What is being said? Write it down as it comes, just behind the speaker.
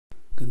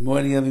Good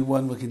morning,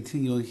 everyone. We're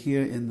continuing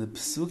here in the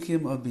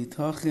Psukim of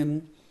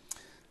Bitachon.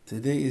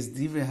 Today is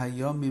Divrei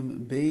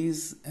Hayomim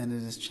Beis, and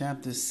it is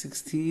chapter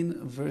 16,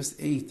 verse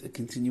 8, a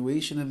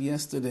continuation of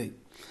yesterday.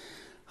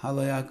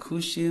 Halaya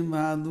Kushim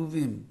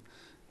va'Luvim.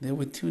 There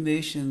were two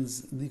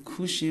nations, the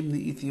Kushim,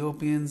 the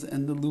Ethiopians,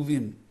 and the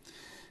Luvim.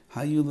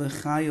 Hayu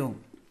lechayil.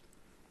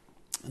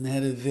 And they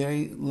had a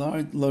very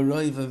large,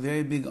 Laroiv, a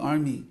very big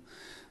army.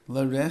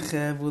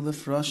 Larechev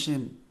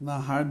u'lefroshim,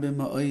 laharbe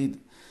ma'oid.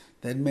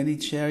 They had many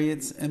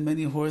chariots and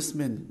many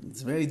horsemen.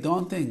 It's very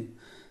daunting,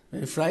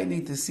 very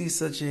frightening to see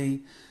such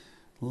a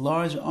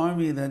large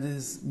army that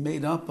is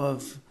made up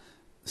of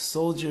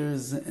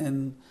soldiers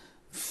and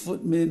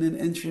footmen and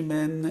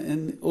entrymen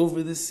and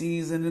over the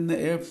seas and in the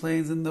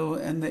airplanes and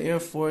the Air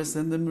Force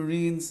and the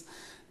Marines.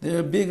 They're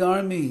a big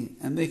army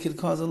and they could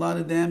cause a lot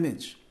of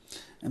damage.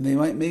 And they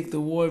might make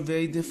the war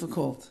very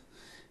difficult.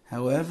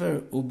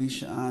 However,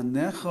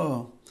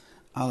 ubisha'anecho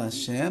al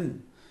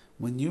Hashem,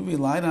 when you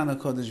relied on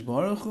HaKadosh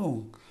Baruch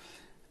Hu,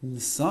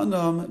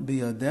 Nisanam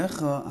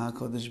biyadecha,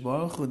 HaKadosh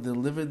Baruch Hu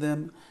delivered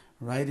them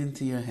right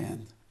into your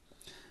hand.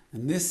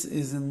 And this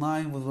is in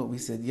line with what we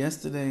said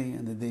yesterday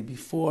and the day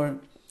before.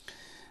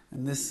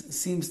 And this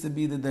seems to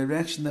be the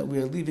direction that we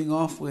are leaving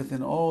off with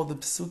in all the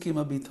Psukim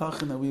of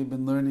Bitachon that we have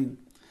been learning.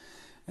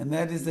 And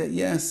that is that,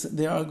 yes,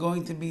 there are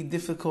going to be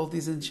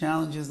difficulties and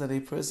challenges that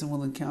a person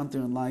will encounter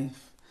in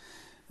life.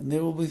 And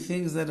there will be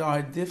things that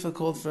are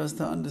difficult for us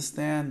to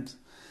understand.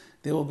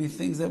 There will be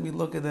things that we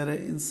look at that are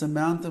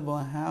insurmountable.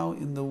 How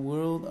in the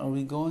world are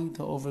we going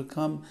to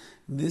overcome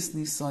this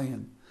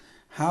nisayon?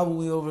 How will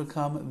we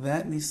overcome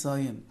that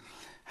nisayon?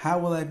 How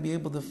will I be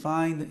able to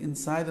find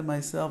inside of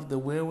myself the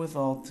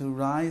wherewithal to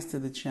rise to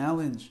the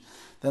challenge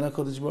that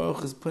HaKadosh Baruch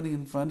Hu is putting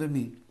in front of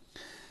me?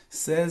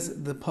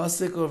 Says the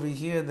pasuk over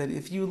here that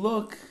if you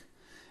look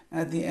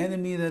at the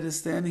enemy that is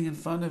standing in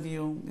front of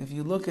you, if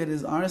you look at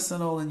his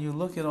arsenal and you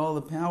look at all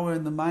the power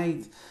and the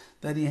might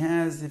that he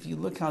has, if you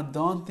look how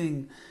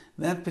daunting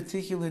that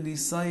particular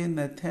nisayon,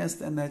 that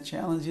test and that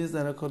challenge is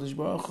that HaKadosh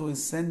Baruch Hu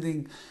is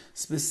sending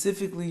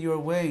specifically your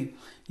way,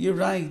 you're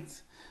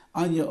right.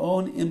 On your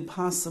own,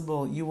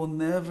 impossible. You will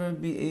never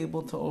be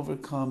able to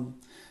overcome.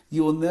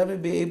 You will never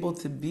be able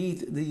to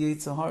beat the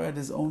Yetzer Hara at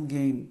his own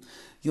game.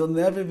 You'll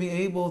never be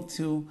able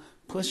to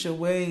push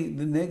away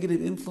the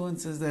negative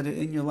influences that are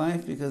in your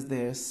life because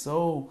they are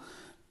so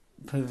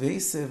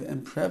pervasive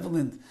and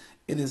prevalent.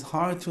 It is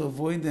hard to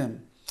avoid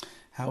them.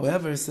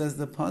 However, says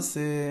the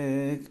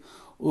pasuk,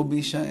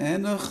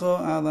 Ubisha'enecho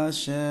al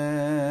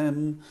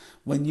Hashem,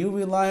 when you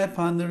rely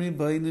upon the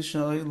Rabbi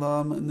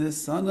Shalom,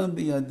 Nisanam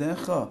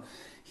biyadecha,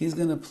 He's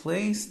going to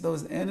place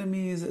those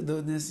enemies,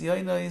 those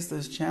nisyonos,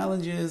 those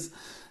challenges,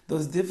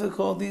 those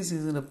difficulties,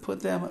 He's going to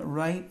put them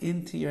right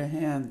into your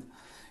hand.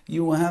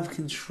 You will have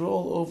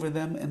control over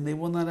them and they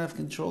will not have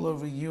control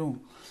over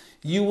you.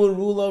 You will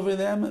rule over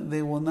them,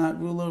 they will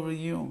not rule over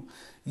you.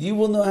 You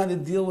will know how to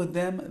deal with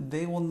them,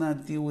 they will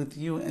not deal with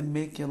you and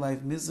make your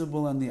life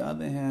miserable. On the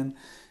other hand,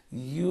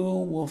 you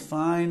will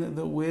find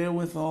the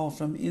wherewithal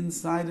from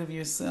inside of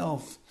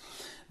yourself,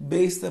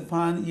 based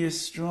upon your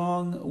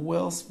strong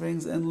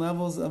wellsprings and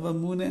levels of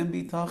Amunah and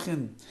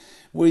Bitachon,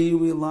 where you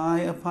rely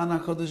upon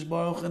HaKadosh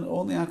Baruch Hu and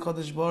only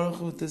HaKadosh Baruch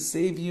Hu to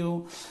save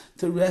you,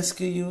 to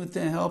rescue you,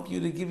 to help you,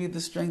 to give you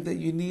the strength that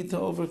you need to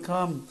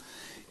overcome.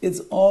 It's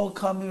all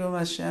coming from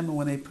Hashem. And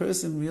when a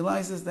person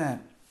realizes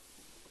that,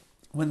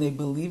 when they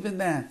believe in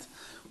that,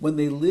 when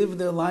they live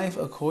their life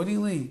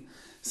accordingly,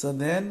 so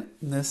then,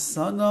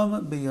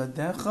 Nesanam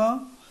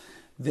biyadecha,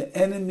 the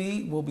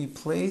enemy will be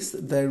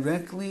placed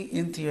directly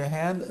into your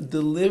hand,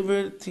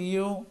 delivered to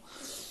you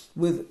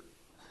with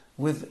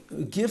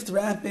gift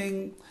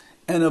wrapping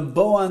and a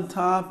bow on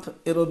top.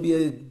 It'll be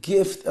a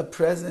gift, a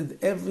present.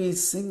 Every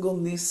single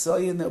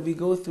nisayon that we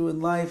go through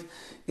in life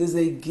is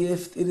a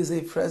gift. It is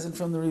a present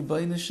from the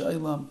Rabbi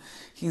Shalom.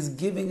 He's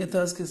giving it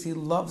to us because He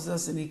loves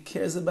us and He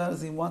cares about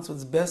us. He wants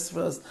what's best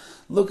for us.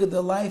 Look at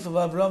the life of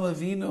Avraham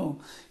Avinu.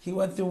 He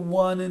went through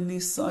one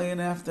nisayon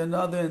after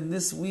another, and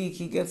this week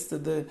he gets to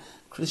the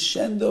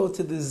crescendo,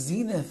 to the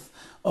zenith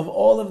of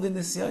all of the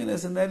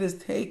nisyonos, and that is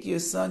take your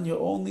son, your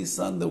only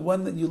son, the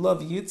one that you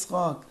love,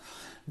 Yitzchak,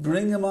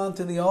 bring him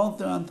onto the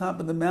altar on top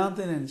of the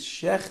mountain and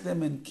shecht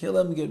him and kill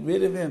him, get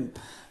rid of him.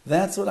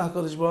 That's what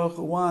HaKadosh Baruch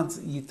Hu wants.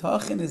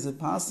 Yitachin, is it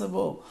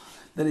possible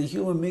that a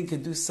human being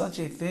could do such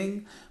a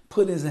thing?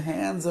 Put his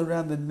hands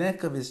around the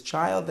neck of his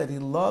child that he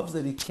loves,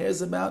 that he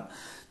cares about,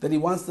 that he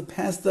wants to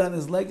pass down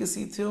his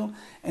legacy to,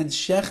 and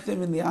shecht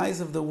him in the eyes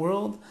of the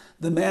world?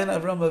 The man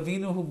Avraham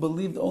Avinu, who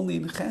believed only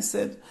in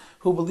chesed,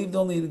 who believed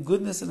only in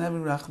goodness and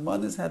having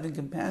rachmanis, having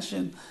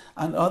compassion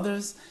on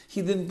others,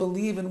 he didn't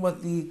believe in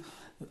what the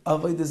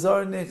Avodah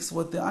Zarniks,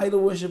 what the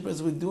idol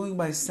worshippers were doing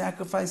by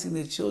sacrificing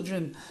their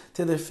children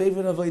to their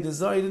favorite Avodah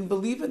Zar. He didn't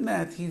believe in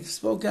that. He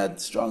spoke out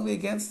strongly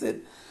against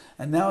it.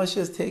 And now it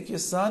says, take your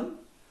son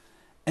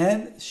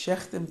and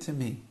shecht him to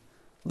me.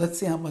 Let's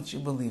see how much you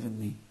believe in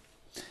me.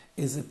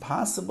 Is it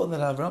possible that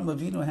Avraham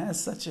Avinu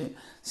has such a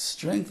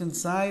strength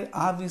inside?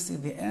 Obviously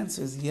the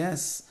answer is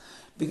yes,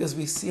 because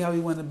we see how he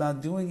went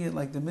about doing it.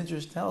 Like the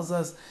Midrash tells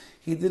us,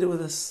 He did it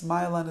with a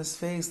smile on his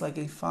face, like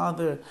a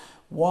father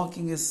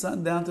walking his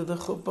son down to the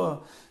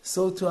chuppah.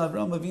 So too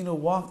Avraham Avinu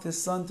walked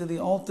his son to the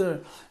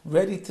altar,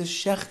 ready to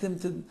shecht him,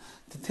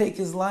 to take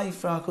his life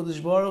for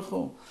HaKadosh Baruch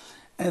Hu.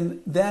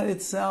 And that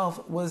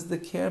itself was the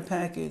care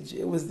package.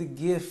 It was the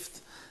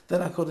gift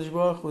that HaKadosh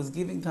Baruch Hu was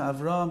giving to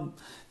Avraham,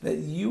 that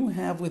you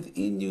have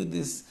within you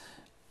this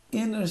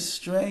inner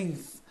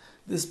strength,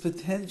 this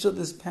potential,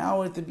 this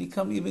power to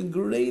become even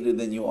greater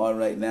than you are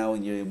right now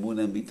in your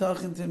emunah and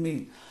bitachon to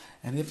me.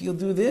 And if you'll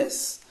do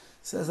this,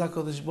 says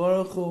HaKadosh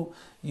Baruch Hu,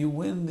 you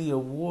win the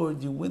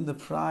award, you win the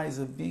prize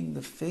of being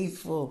the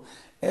faithful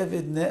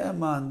Eved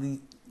Ne'eman, the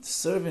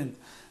servant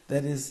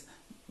that is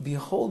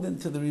beholden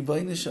to the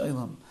Ribbono Shel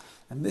Olam.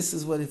 And this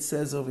is what it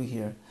says over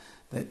here,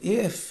 that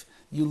if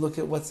you look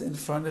at what's in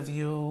front of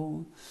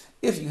you,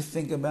 if you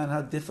think about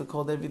how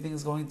difficult everything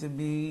is going to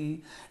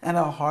be, and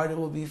how hard it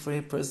will be for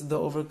a person to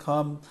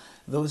overcome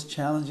those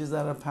challenges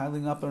that are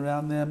piling up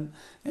around them,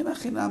 in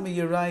Achinami,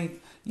 you're right,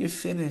 you're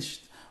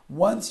finished.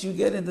 Once you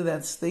get into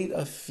that state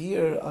of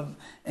fear, of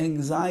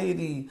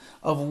anxiety,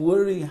 of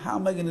worry, how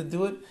am I going to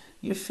do it?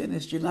 You're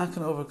finished. You're not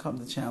going to overcome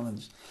the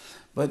challenge.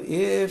 But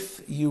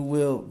if you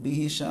will,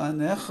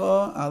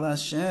 Bihisha'anecha al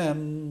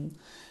Hashem,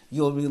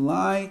 you'll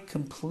rely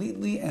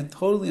completely and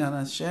totally on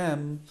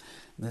Hashem.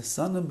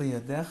 Nesanam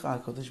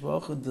beyadecha, HaKadosh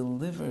Baruch Hu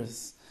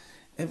delivers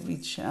every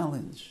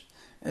challenge,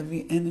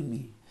 every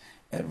enemy,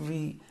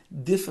 every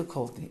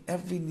difficulty,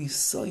 every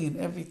nisayon,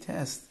 every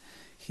test.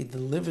 He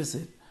delivers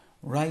it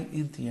right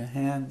into your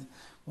hand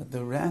with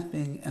the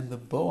wrapping and the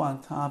bow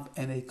on top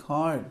and a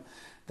card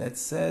that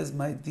says,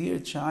 my dear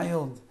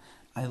child,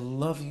 I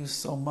love you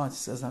so much,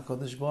 says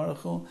HaKadosh Baruch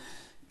Hu.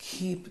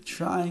 Keep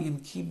trying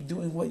and keep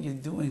doing what you're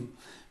doing,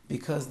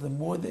 because the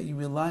more that you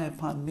rely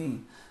upon me,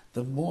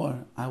 the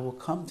more I will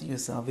come to your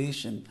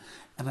salvation,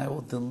 and I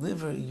will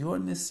deliver your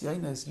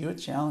nisyonos, your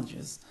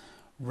challenges,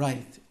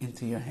 right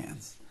into your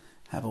hands.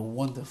 Have a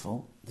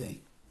wonderful day.